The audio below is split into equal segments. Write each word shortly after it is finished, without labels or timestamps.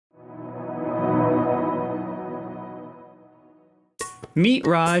Meet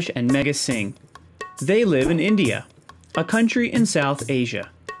Raj and Megha Singh. They live in India, a country in South Asia.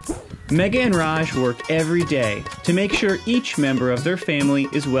 Megha and Raj work every day to make sure each member of their family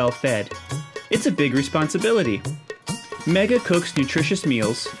is well fed. It's a big responsibility. Megha cooks nutritious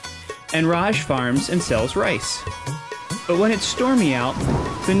meals, and Raj farms and sells rice. But when it's stormy out,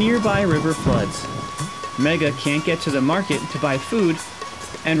 the nearby river floods. Megha can't get to the market to buy food,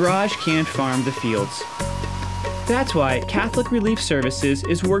 and Raj can't farm the fields. That's why Catholic Relief Services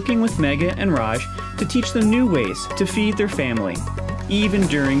is working with Megha and Raj to teach them new ways to feed their family, even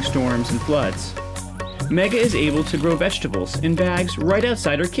during storms and floods. Megha is able to grow vegetables in bags right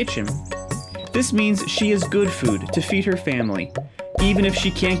outside her kitchen. This means she has good food to feed her family, even if she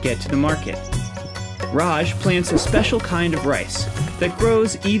can't get to the market. Raj plants a special kind of rice that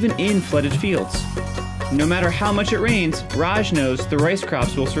grows even in flooded fields. No matter how much it rains, Raj knows the rice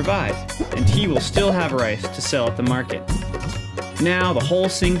crops will survive, and he will still have rice to sell at the market. Now the whole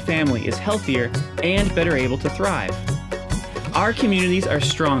Singh family is healthier and better able to thrive. Our communities are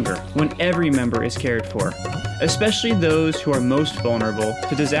stronger when every member is cared for, especially those who are most vulnerable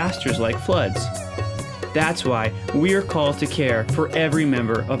to disasters like floods. That's why we are called to care for every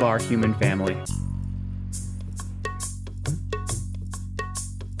member of our human family.